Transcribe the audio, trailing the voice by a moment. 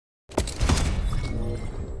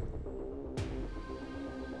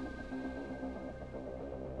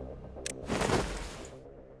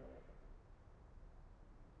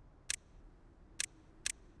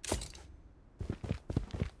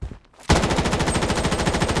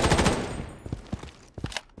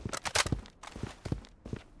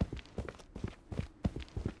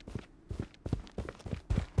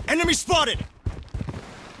Enemy spotted!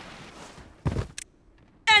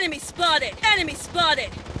 Enemy spotted! Enemy spotted!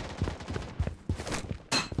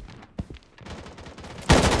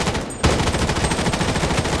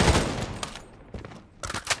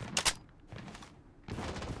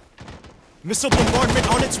 Missile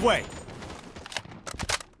bombardment on its way!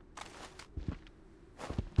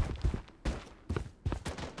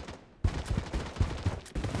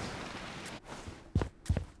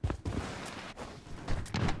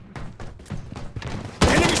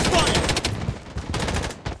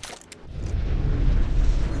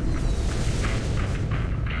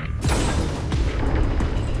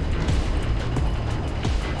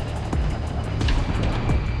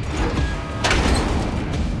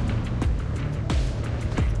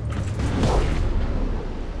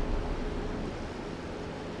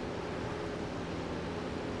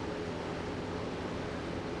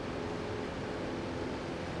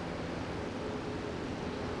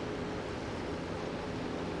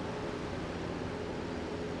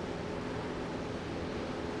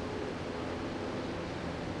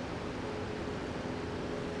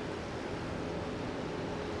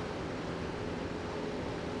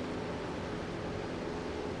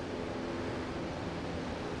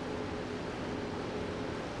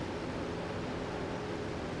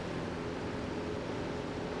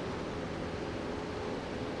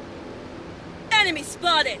 Enemy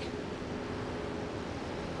spotted!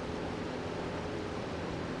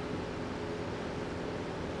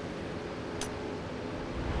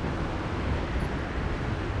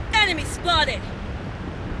 Enemy spotted! Enemy spotted!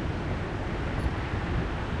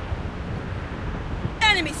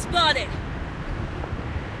 Enemy spotted!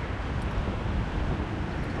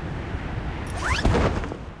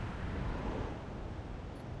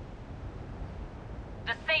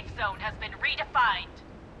 The safe zone has been redefined.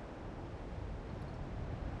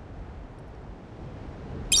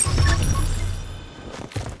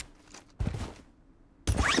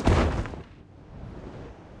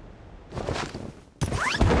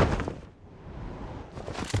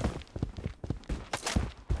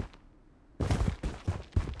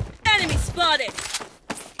 Enemy spotted!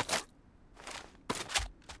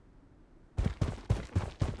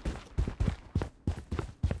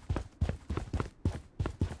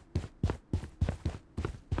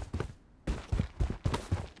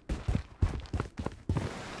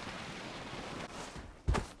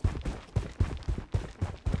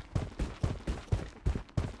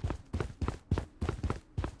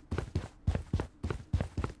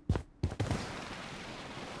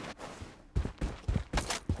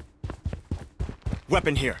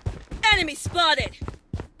 Weapon here. Enemy spotted!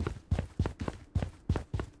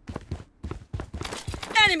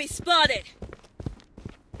 Enemy spotted!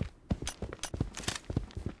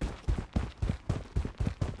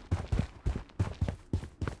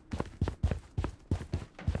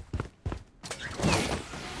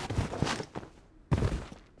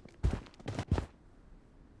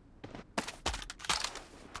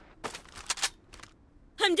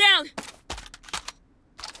 I'm down!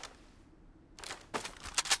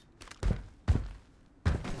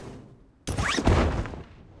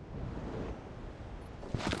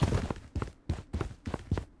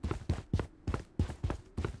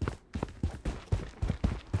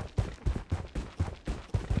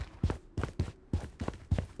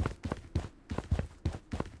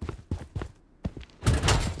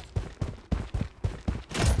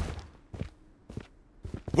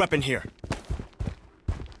 Weapon here.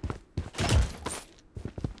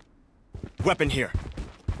 Weapon here.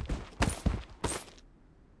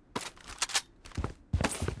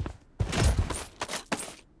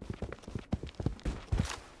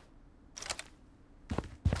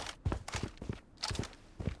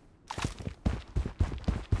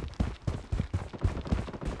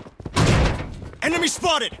 Enemy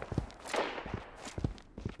spotted!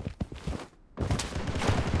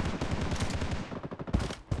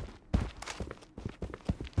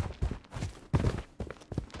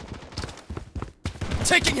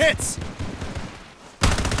 Taking hits!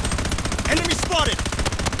 Enemy spotted!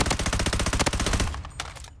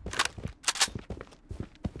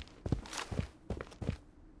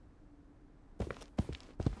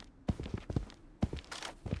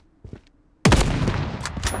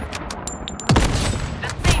 The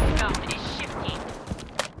safe zone is shifting.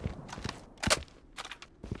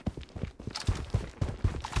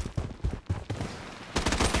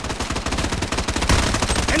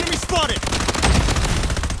 Enemy spotted!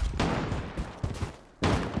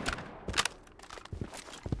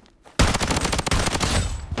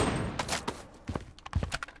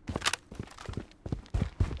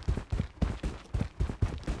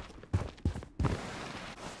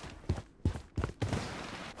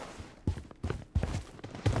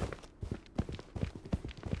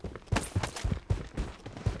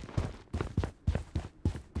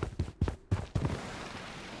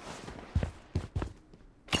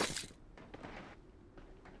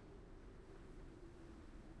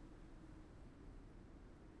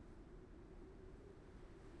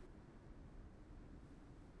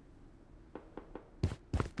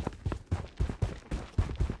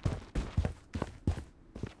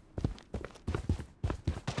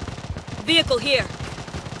 Vehicle here.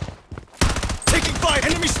 Taking fire!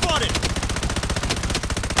 Enemy spotted!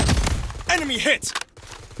 Enemy hit!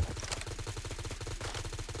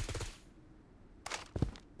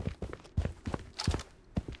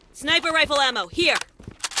 Sniper rifle ammo, here.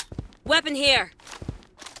 Weapon here.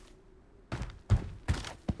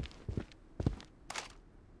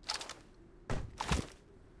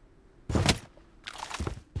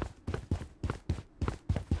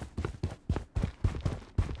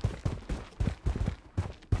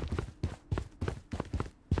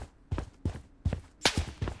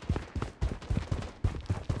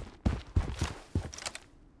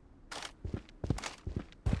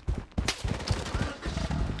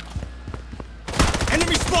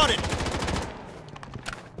 Enemy spotted!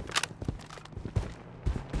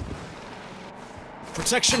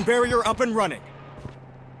 Protection barrier up and running.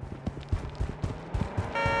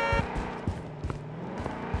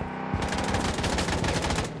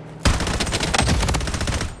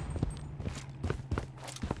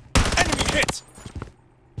 Enemy hit!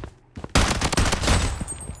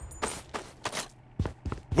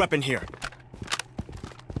 Weapon here.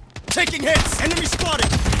 Taking hits! Enemy spotted!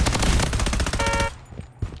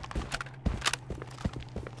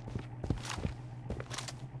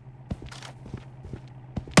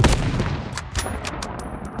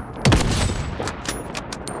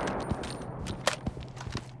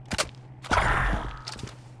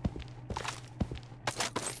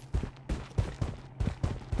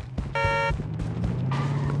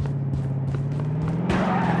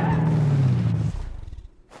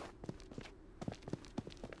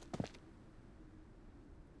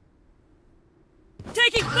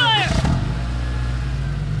 Taking fire!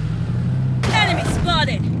 Enemy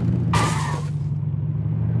spotted!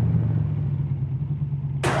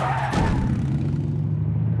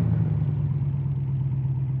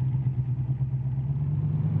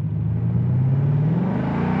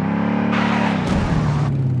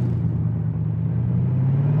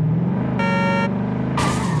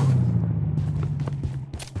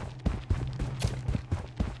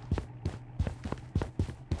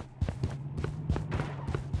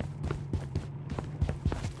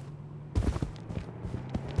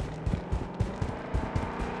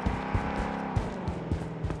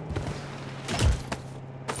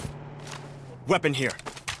 Weapon here.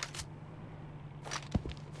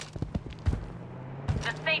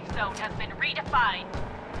 The safe zone has been redefined.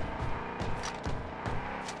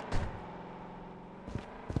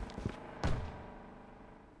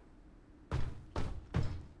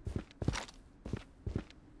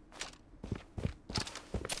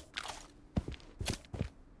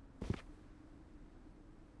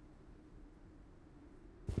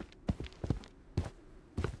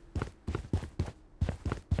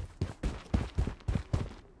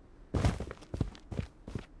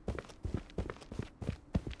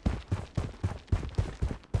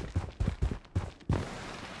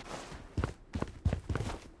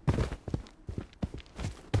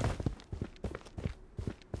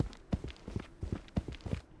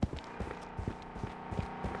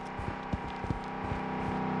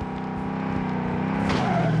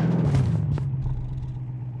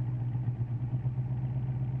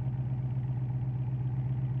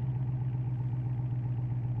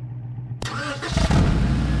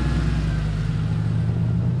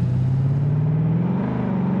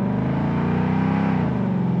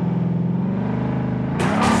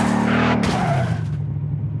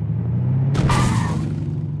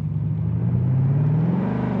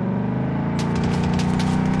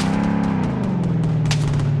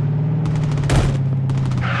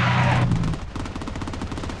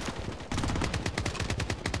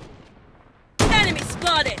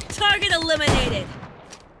 Target eliminated!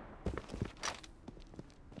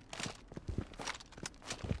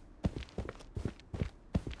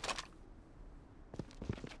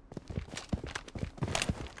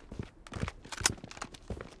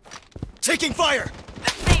 Taking fire! The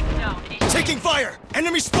safe zone is... Taking fire!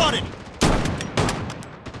 Enemy spotted!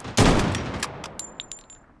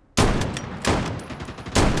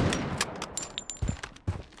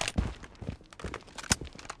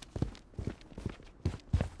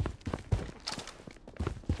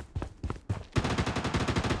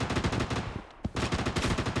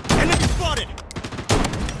 Enemy spotted!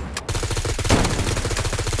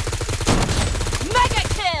 Mega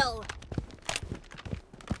kill!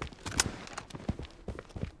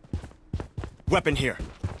 Weapon here.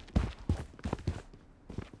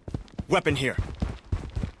 Weapon here.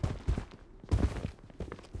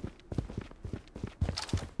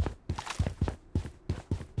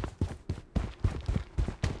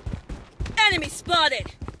 Enemy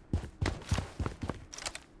spotted!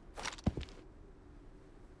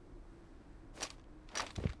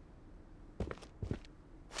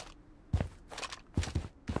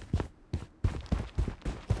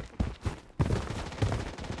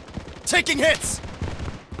 Taking hits!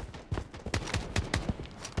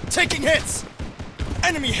 Taking hits!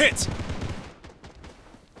 Enemy hit!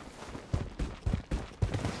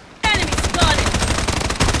 Enemy spotted!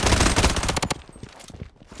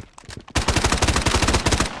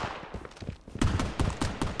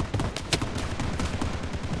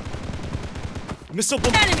 Missile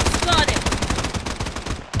bomb. Enemy spotted!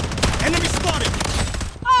 Enemy spotted!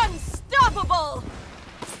 Unstoppable!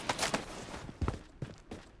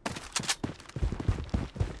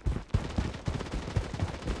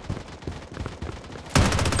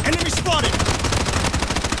 Enemy spotted!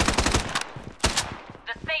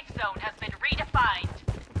 The safe zone has been redefined.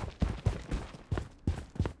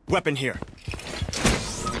 Weapon here.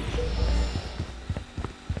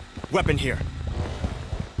 Weapon here.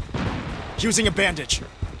 Using a bandage.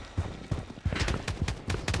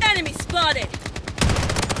 Enemy spotted!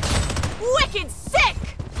 Wicked sick!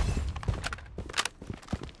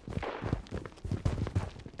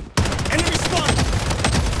 Enemy spotted!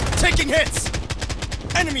 Taking hits!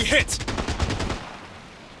 Enemy hit!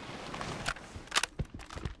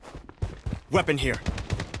 Weapon here.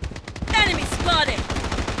 Enemy spotted!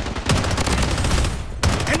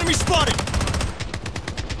 Enemy spotted!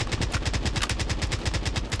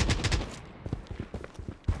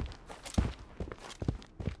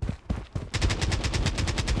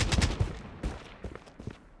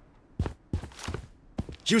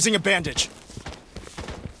 Using a bandage.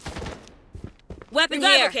 Weapon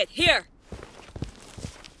here! Kit, here!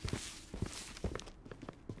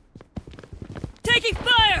 Taking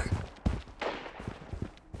fire!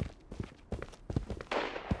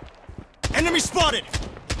 Enemy spotted!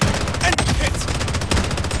 Enemy hit!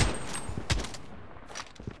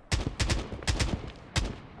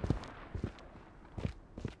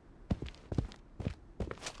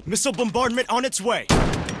 Missile bombardment on its way.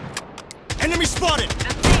 Enemy spotted! The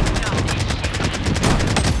safe zone is shifting.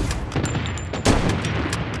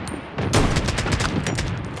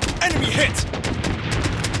 Enemy hit!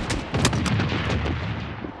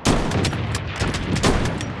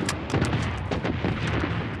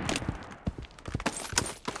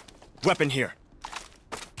 Weapon here.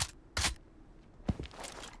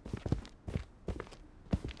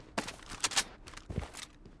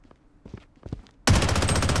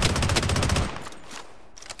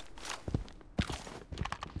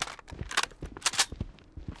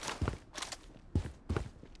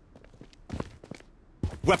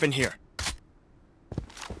 Weapon here.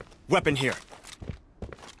 Weapon here.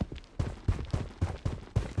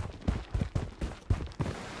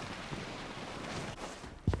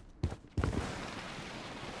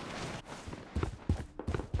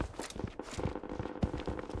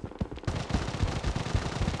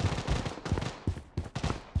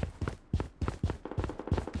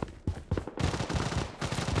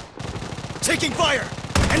 Taking fire!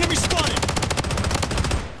 Enemy spotted!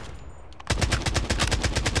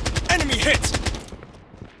 Enemy hit!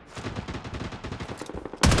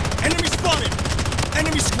 Enemy spotted!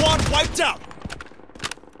 Enemy squad wiped out!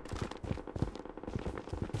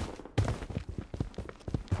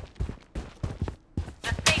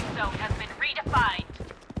 The safe zone has been redefined.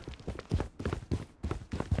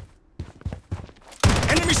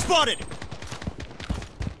 Enemy spotted!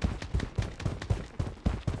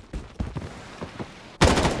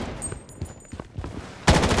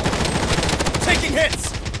 Taking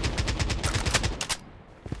hits!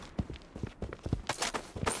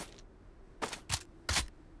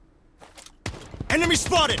 Enemy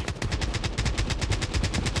spotted!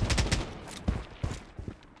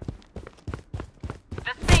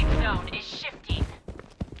 The safe zone is shifting.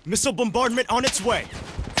 Missile bombardment on its way.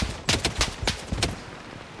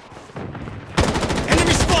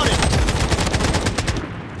 Enemy spotted!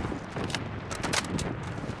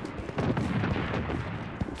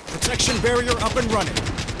 Protection barrier up and running.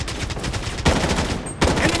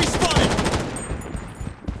 Enemy spotted!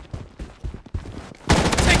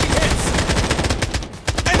 Taking hits!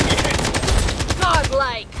 Enemy hit!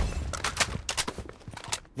 Godlike!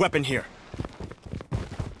 Weapon here.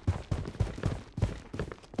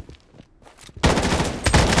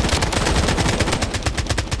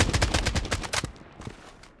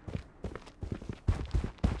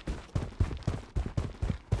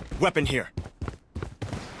 Weapon here.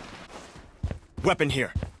 Weapon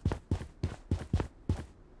here.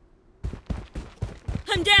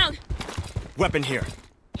 I'm down! Weapon here.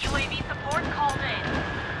 UAV support called in.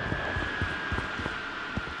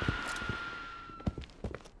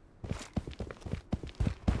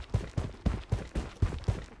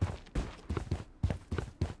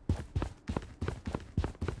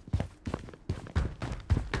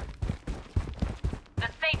 The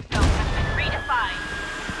safe zone has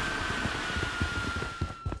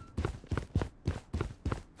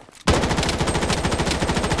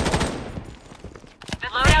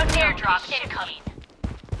Airdrop incoming.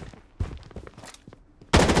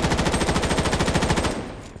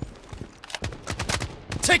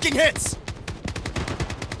 Taking hits!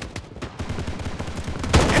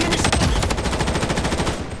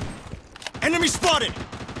 Enemy spotted!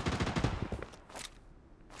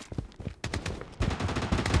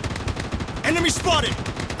 Enemy spotted!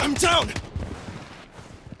 I'm down!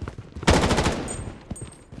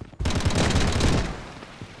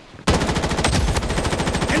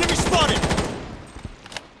 Enemy spotted!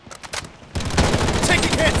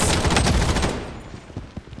 Taking hits!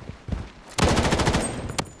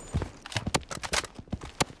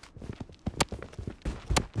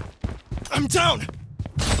 I'm down!